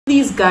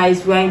Please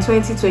guys, we're in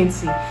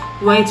 2020.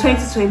 We're in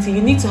 2020.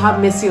 You need to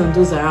have mercy on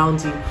those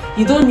around you.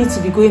 You don't need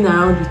to be going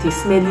around with a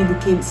smelling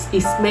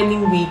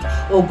wig,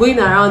 or going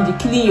around you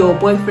killing your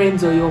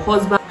boyfriends or your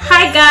husband.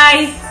 Hi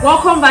guys,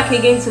 welcome back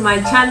again to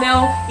my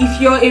channel. If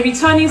you're a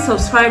returning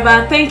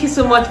subscriber, thank you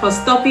so much for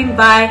stopping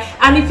by.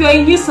 And if you're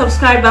a new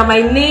subscriber,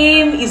 my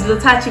name is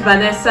Lotachi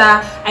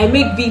Vanessa. I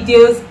make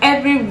videos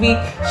every week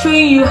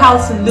showing you how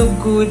to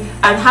look good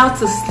and how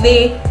to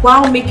slay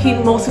while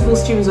making multiple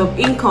streams of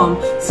income.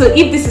 So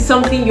if this is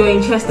something you're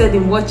interested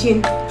in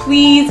watching,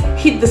 please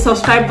hit the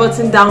subscribe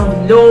button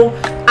down below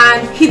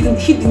and hit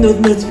the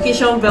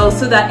notification bell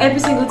so that every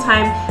single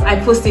time I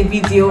post a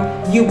video,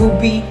 you will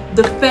be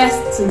the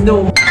first to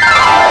know.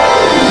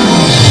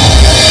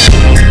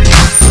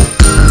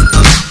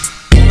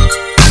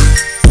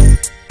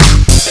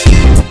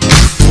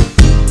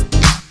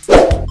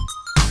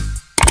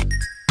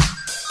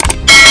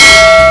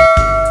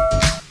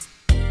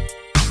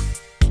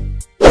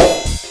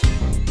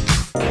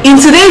 In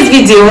today's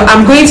video,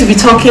 I'm going to be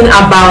talking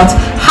about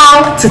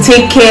how to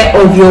take care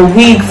of your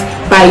wigs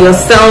by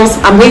yourselves.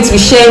 I'm going to be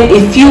sharing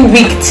a few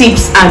wig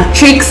tips and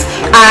tricks,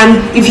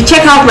 and if you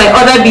check out my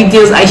other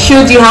videos, I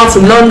showed you how to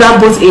launder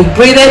both a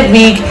braided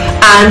wig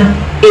and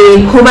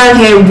a human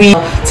hair wig.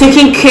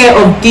 Taking care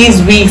of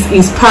these wigs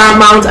is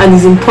paramount and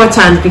is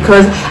important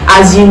because,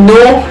 as you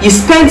know, you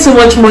spend so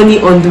much money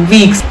on the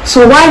wigs,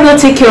 so why not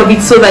take care of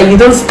it so that you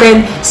don't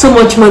spend so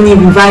much money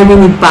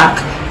reviving it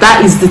back?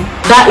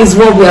 That is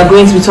what we are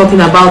going to be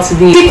talking about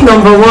today. Tip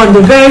number one, the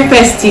very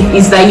first tip,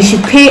 is that you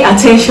should pay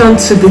attention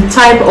to the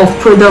type of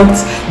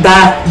products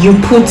that you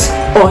put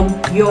on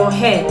your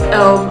hair.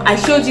 I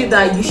showed you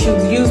that you should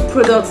use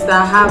products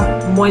that have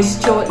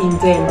moisture in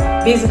them.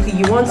 Basically,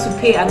 you want to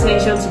pay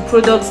attention to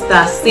products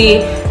that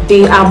say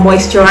they are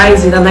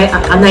moisturizing,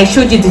 and I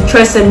showed you the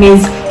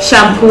Treseme's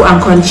shampoo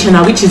and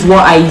conditioner, which is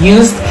what I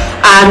used,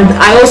 and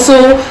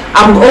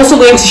I'm also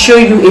going to show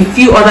you a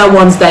few other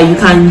ones that you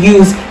can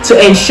use to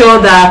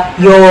ensure that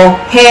your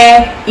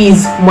hair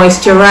is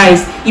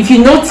moisturized. If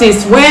you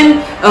notice,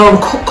 when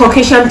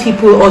Caucasian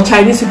people or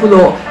Chinese people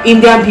or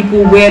Indian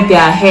people wear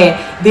their hair,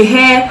 the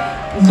hair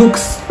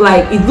looks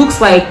like it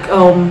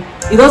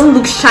doesn't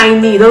look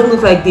shiny. It doesn't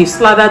look like they've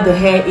slathered the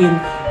hair in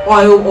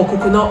oil or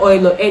coconut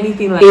oil or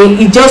anything like that.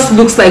 It just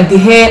looks like the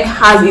hair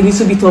has a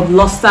little bit of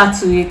luster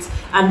to it,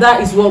 and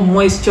that is what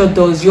moisture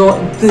does.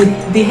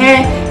 The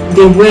hair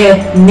they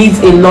wear needs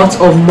a lot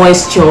of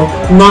moisture,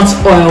 not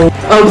oil.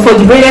 For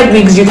the braided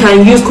wigs, you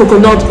can use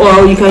coconut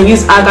oil, you can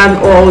use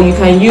argan oil, you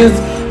can use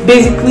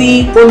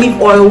basically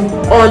olive oil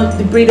on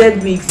the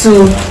braided wigs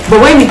too. But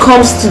when it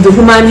comes to the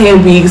human hair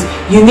wigs,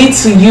 you need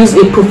to use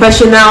a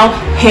professional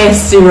hair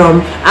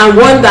serum, and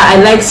one that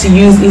I like to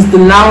use is the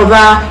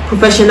Lauda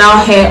professional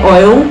hair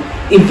oil.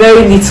 A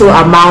very little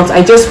amount.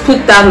 I just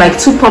put down like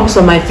 2 pumps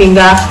on my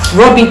finger,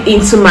 rub it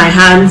into my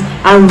hand,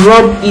 and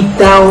rub it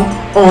down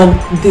on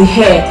the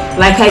hair.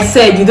 Like I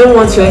said, you don't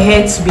want your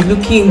hair to be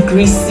looking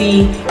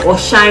greasy or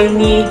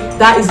shiny.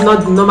 That is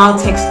not the normal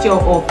texture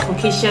of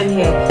Caucasian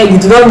hair. You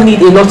do not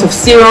need a lot of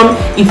serum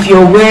if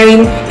you're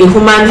wearing a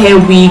human hair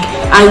wig,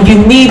 and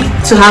you need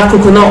to have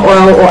coconut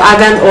oil or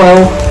argan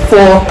oil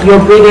for your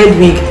braided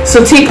wig.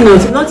 So take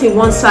note, not a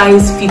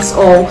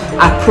one-size-fits-all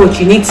approach.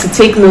 You need to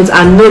take note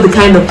and know the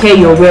kind of hair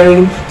you're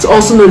wearing to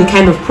also know the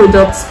kind of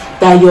products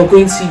that you're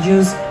going to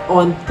use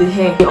on the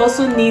hair. You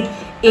also need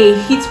a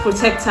heat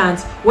protectant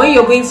when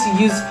you're going to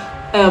use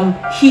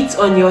heat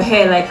on your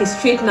hair, like a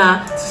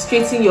straightener to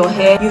straighten your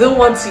hair. You don't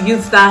want to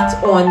use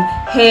that on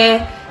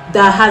hair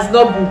that has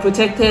not been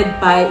protected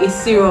by a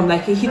serum,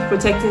 like a heat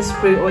protecting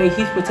spray or a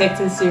heat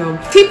protecting serum.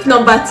 Tip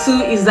number 2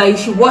 is that you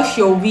should wash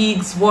your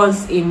wigs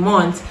once a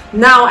month.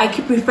 Now, I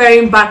keep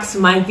referring back to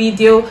my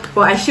video,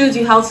 but I showed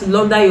you how to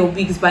launder your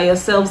wigs by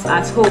yourselves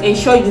at home.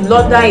 Ensure you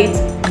launder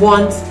it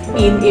once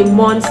in a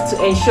month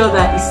to ensure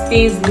that it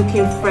stays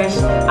looking fresh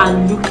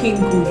and looking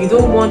good. You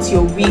don't want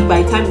your wig,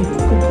 by the time you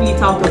pull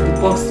it out of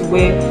the box to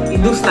wear, it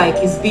looks like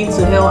it's been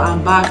to hell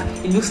and back.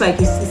 It looks like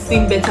it's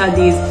seen better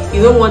days.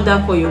 You don't want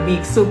that for your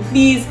wigs. So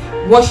please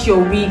wash your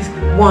wigs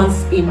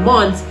once a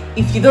month.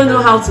 If you don't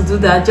know how to do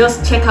that,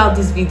 just check out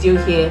this video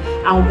here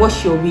and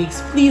wash your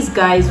wigs. Please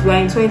guys, we're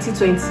in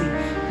 2020.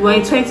 We're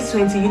in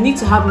 2020. You need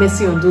to have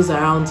mercy on those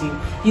around you.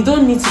 You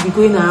don't need to be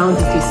going around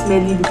with a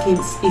smelling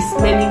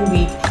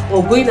wig,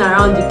 or going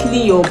around you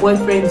killing your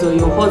boyfriends or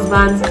your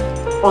husbands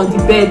on the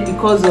bed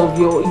because of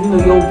your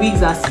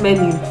wigs are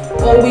smelling.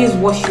 Always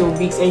wash your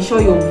wigs.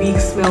 Ensure your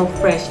wigs smell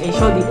fresh.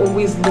 Ensure they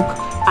always look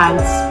and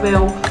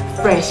smell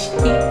fresh.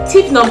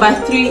 Tip number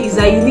 3 is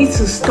that you need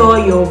to store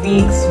your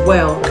wigs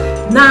well.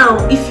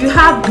 Now, if you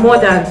have more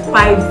than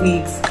 5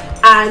 wigs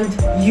and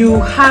you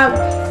have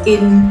a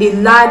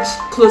large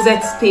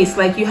closet space,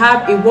 like you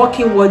have a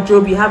walk-in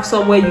wardrobe, you have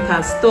somewhere you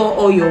can store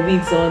all your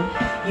wigs on,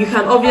 you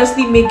can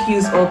obviously make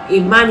use of a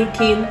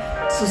mannequin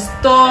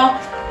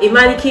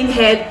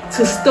head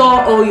to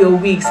store all your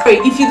wigs.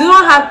 If you do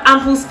not have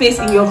ample space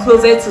in your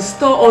closet to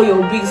store all your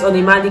wigs on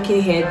a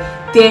mannequin head,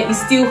 there is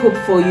still hope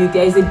for you.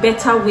 There is a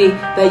better way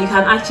that you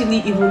can actually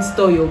even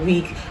store your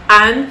wig,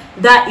 and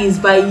that is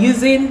by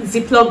using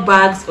Ziploc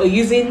bags or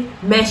using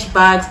mesh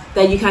bags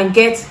that you can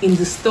get in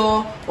the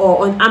store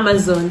or on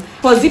Amazon.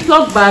 For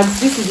Ziploc bags,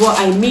 this is what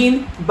I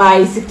mean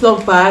by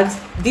Ziploc bags.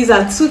 These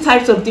are two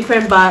types of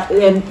different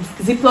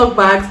Ziploc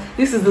bags.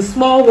 This is the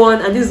small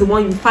one and this is the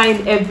one you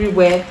find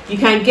everywhere. You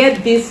can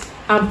get this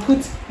and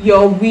put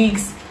your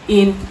wigs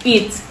in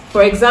it.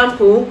 For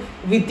example,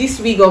 with this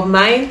wig of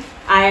mine,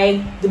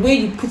 the way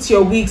you put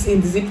your wigs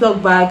in the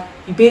Ziploc bag,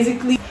 you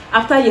basically,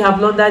 after you have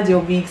laundered your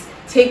wigs,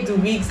 take the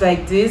wigs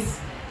like this,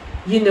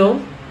 you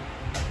know,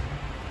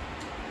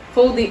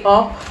 fold it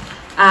up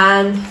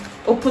and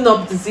open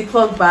up the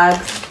Ziploc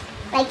bags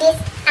like this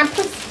and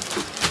put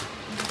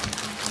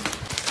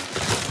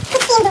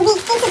in the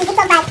wigs into the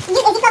Ziploc bag. Use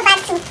a Ziploc bag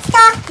to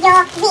store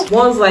your wig.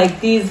 Ones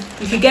like these,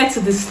 if you get to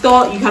the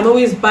store, you can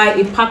always buy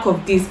a pack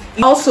of this.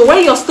 Also,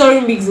 when you're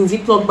storing wigs in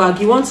Ziploc bag,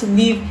 you want to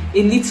leave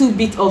a little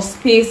bit of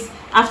space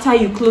after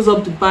you close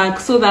up the bag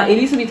so that a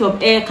little bit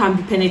of air can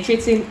be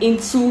penetrating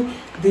into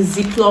the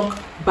Ziploc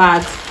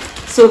bag,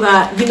 so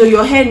that, you know,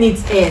 your hair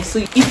needs air. So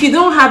if you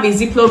don't have a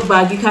Ziploc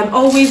bag, you can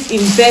always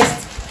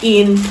invest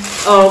in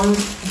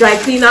dry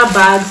cleaner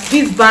bags.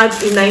 These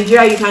bags in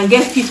Nigeria, you can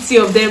get 50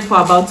 of them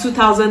for about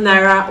 2,000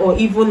 naira or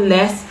even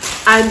less,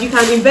 and you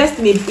can invest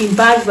in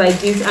bags like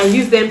this and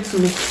use them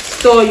to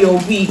store your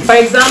wig. For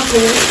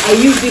example, I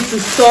use it to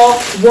store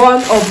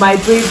one of my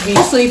braid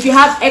wigs. So if you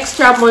have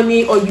extra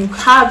money or you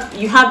have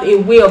a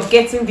way of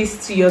getting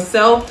this to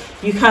yourself,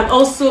 you can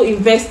also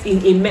invest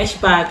in a mesh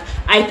bag.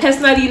 I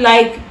personally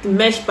like the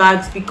mesh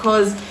bags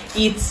because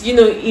it's, you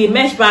know, a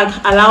mesh bag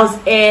allows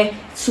air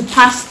to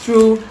pass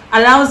through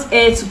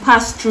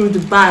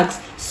the bags.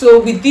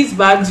 So with these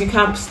bags, you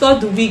can store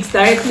the wigs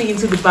directly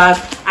into the bag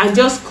and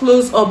just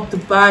close up the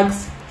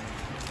bags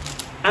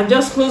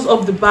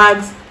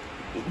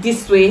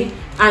this way,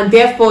 and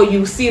therefore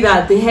you see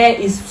that the hair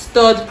is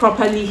stored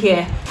properly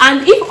here.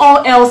 And if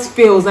all else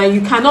fails and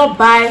you cannot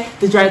buy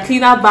the dry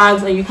cleaner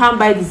bags and you can't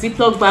buy the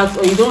Ziploc bags,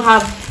 or you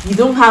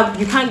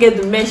can't get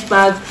the mesh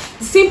bags,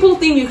 the simple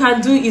thing you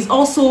can do is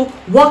also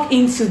walk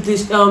into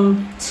this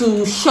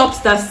to shops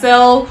that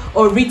sell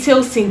or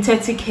retail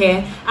synthetic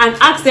hair and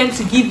ask them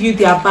to give you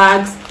their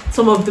bags,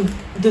 some of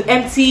the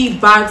empty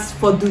bags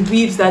for the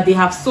weaves that they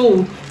have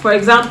sold. For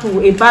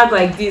example, a bag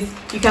like this,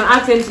 you can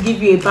ask them to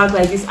give you a bag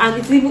like this, and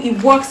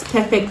it works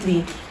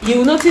perfectly. You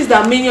will notice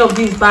that many of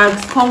these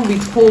bags come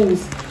with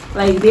holes,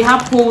 like they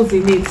have holes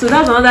in it. So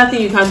that's another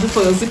thing you can do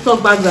for your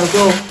Ziploc bags as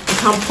well. You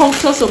can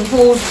puncture some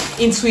holes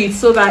into it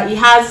so that it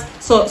has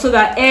so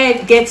that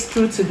air gets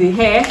through to the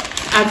hair.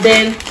 And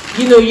then,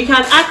 you know, you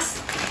can ask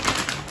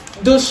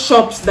those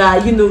shops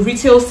that, you know,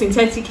 retail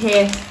synthetic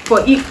hair for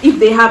if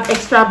they have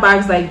extra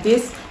bags like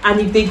this, and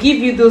if they give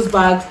you those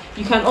bags,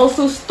 you can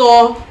also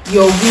store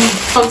your wigs.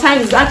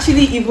 Sometimes it's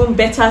actually even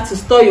better to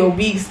store your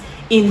wigs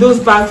in those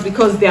bags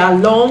because they are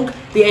long.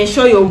 They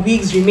ensure your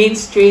wigs remain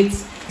straight.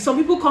 Some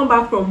people come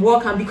back from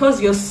work, and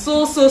because you're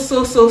so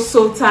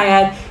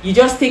tired, you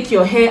just take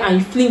your hair and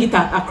you fling it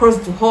across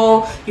the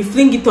hall, you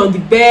fling it on the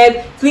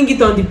bed, fling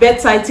it on the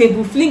bedside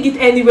table, fling it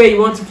anywhere you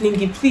want to fling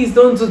it. Please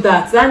don't do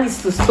that. That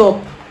needs to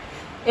stop.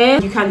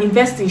 And you can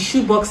invest in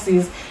shoe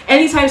boxes.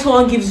 Anytime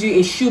someone gives you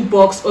a shoe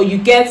box, or you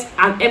get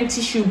an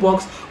empty shoe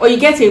box, or you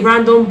get a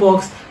random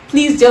box,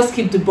 please just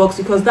keep the box,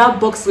 because that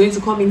box is going to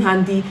come in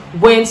handy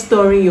when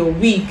storing your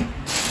wig.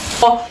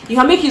 Or you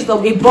can make use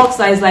of a box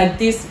size like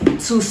this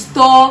to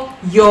store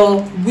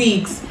your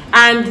wigs.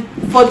 And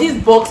for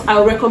this box,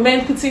 I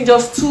recommend putting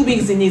just 2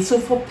 wigs in it. So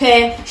for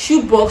per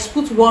shoe box,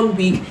 put 1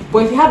 wig.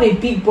 But if you have a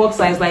big box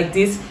size like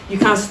this, you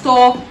can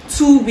store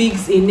 2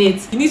 wigs in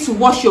it. You need to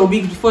wash your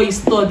wigs before you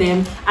store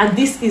them, and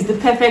this is the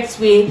perfect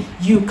way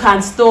you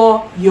can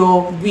store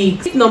your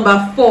wigs. Tip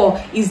number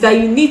 4 is that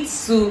you need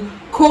to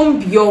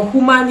comb your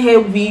human hair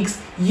wigs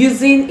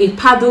using a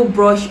paddle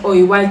brush or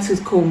a wide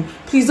tooth comb.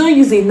 Please don't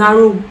use a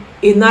narrow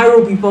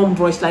Revamp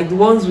brush like the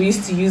ones we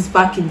used to use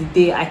back in the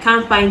day. I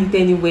can't find it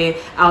anywhere.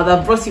 I would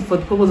have brought it for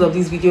the purpose of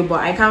this video, but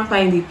I can't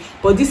find it.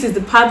 But this is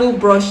the paddle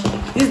brush.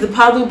 This is the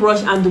paddle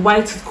brush and the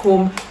wide tooth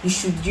comb you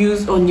should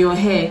use on your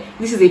hair.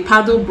 This is a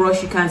paddle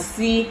brush. You can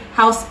see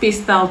how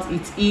spaced out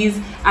it is,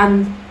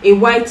 and a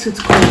wide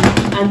tooth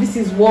comb. And this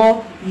is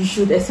what you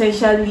should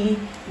essentially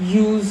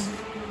use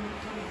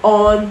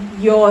on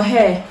your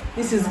hair.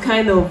 This is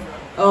kind of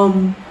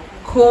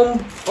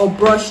comb or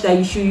brush that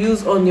you should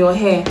use on your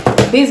hair.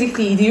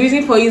 Basically, the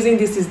reason for using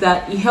this is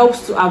that it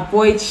helps to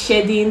avoid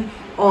shedding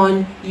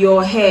on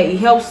your hair. It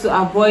helps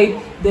to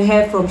avoid the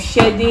hair from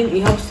shedding.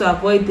 It helps to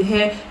avoid the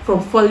hair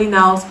from falling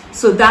out.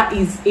 So that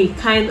is a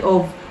kind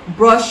of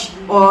brush,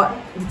 or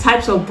the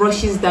types of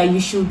brushes that you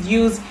should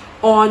use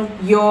on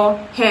your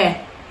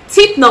hair.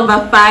 Tip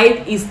number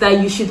 5 is that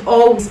you should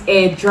always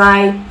air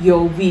dry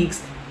your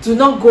wigs. Do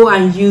not go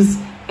and use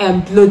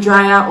blow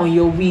dryer on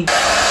your wig.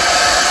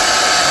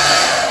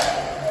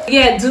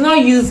 Yeah, do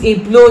not use a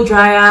blow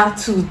dryer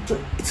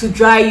to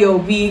dry your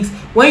wigs.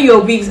 When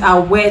your wigs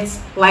are wet,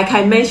 like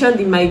I mentioned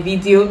in my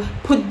video,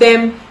 put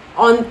them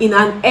in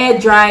an air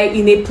dry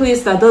in a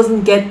place that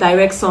doesn't get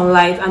direct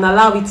sunlight, and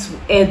allow it to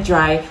air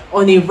dry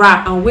on a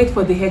rack and wait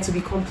for the hair to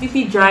be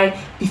completely dry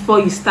before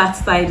you start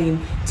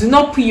styling. Do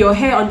not put your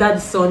hair under the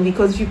sun,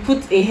 because if you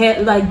put a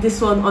hair like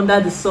this one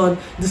under the sun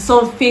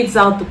fades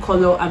out the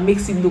color and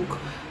makes it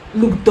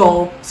look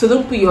dull. So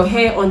don't put your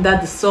hair under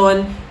the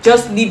sun.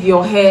 Just leave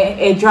your hair,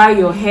 air dry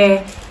your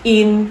hair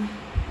in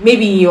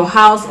maybe in your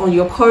house, on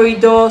your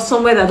corridor,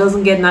 somewhere that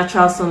doesn't get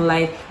natural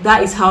sunlight.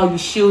 That is how you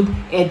should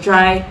air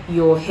dry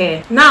your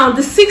hair. Now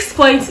the 6th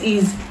point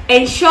is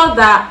ensure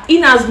that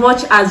in as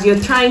much as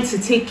you're trying to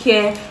take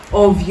care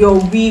of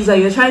your wigs, or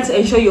you're trying to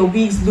ensure your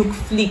wigs look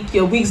flick,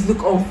 your wigs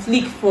look on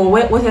flick for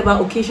whatever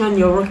occasion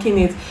you're rocking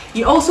it,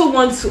 you also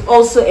want to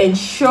also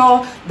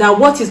ensure that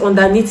what is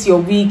underneath your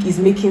wig is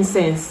making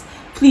sense.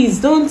 Please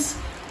don't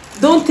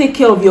take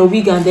care of your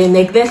wig and then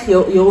neglect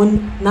your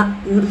own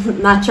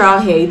natural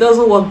hair. It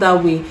doesn't work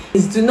that way.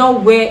 Do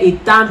not wear a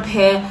damp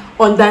hair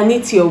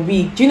underneath your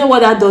wig. Do you know what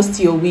that does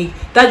to your wig?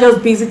 That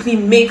just basically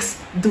makes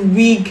the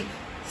wig,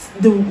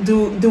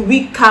 the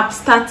wig cap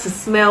start to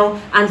smell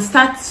and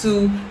start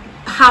to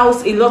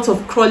house a lot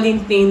of crawling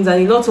things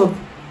and a lot of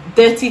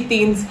dirty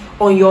things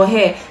on your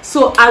hair.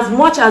 So as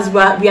much as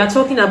we are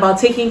talking about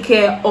taking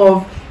care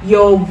of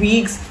your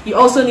wigs, you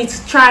also need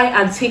to try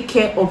and take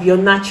care of your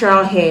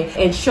natural hair.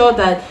 Ensure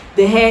that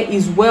the hair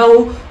is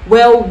well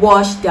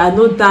washed, there are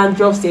no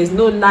dandruffs, there's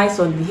no lice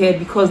on the hair,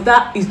 because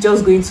that is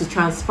just going to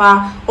transfer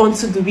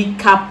onto the wig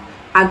cap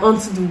and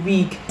onto the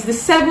wig. The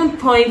 7th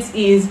point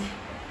is,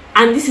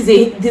 and this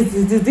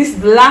is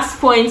the last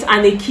point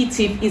and a key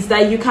tip, is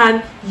that you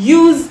can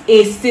use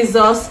a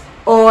scissors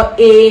or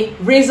a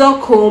razor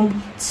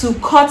comb to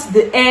cut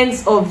the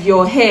ends of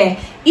your hair.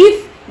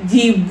 If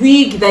the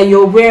wig that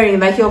you're wearing,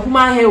 like your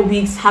human hair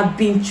wigs, have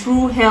been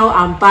through hell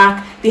and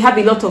back, they have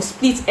a lot of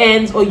split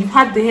ends, or you've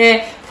had the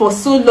hair for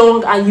so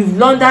long and you've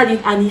laundered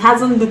it and it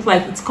hasn't looked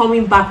like it's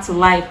coming back to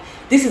life,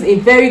 this is a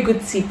very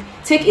good tip.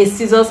 Take a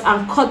scissors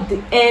and cut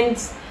the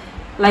ends,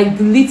 like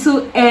the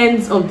little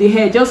ends of the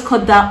hair, just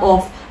cut that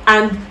off,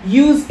 and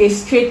use a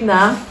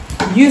straightener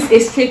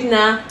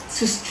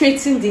to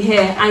straighten the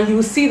hair, and you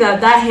will see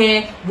that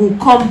hair will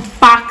come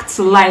back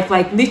to life,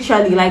 like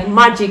literally, like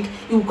magic.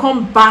 It will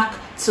come back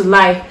to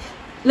life.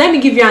 Let me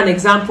give you an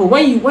example.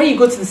 When you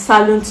go to the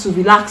salon to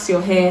relax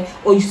your hair,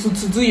 or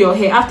to do your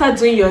hair, after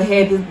doing your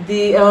hair,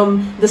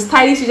 the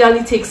stylist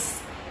usually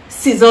takes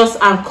scissors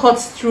and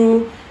cuts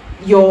through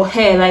your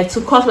hair, like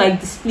to cut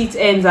like the split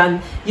ends,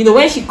 and you know,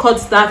 when she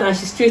cuts that and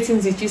she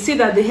straightens it, you see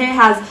that the hair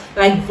has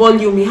like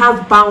volume, it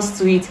has bounce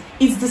to it.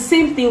 It's the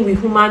same thing with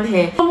human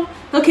hair.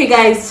 Okay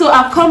guys, so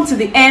I've come to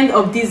the end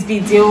of this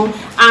video,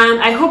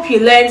 and I hope you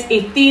learned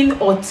a thing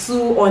or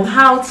two on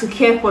how to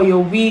care for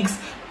your wigs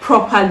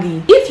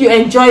properly. If you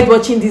enjoyed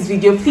watching this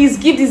video, please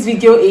give this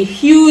video a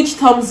huge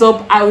thumbs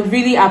up. I would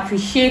really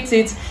appreciate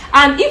it.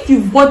 And if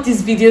you've watched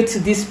this video to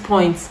this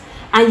point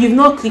and you've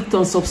not clicked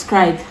on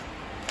subscribe,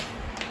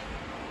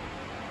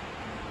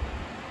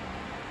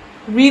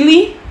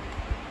 really,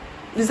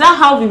 is that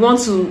how we want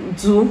to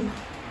do?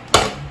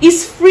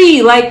 It's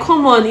free, like,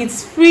 come on,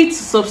 it's free to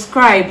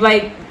subscribe.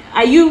 Like,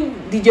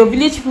 did your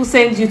village people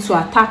send you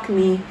to attack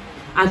me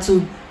and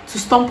to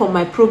stomp on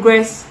my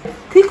progress?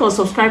 Click on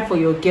subscribe for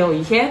your girl,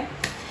 you hear?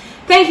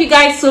 Thank you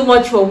guys so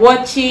much for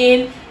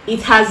watching.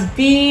 It has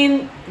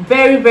been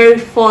very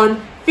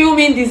fun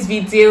filming this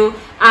video,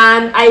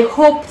 and I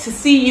hope to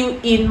see you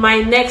in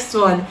my next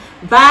one.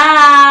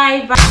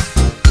 Bye.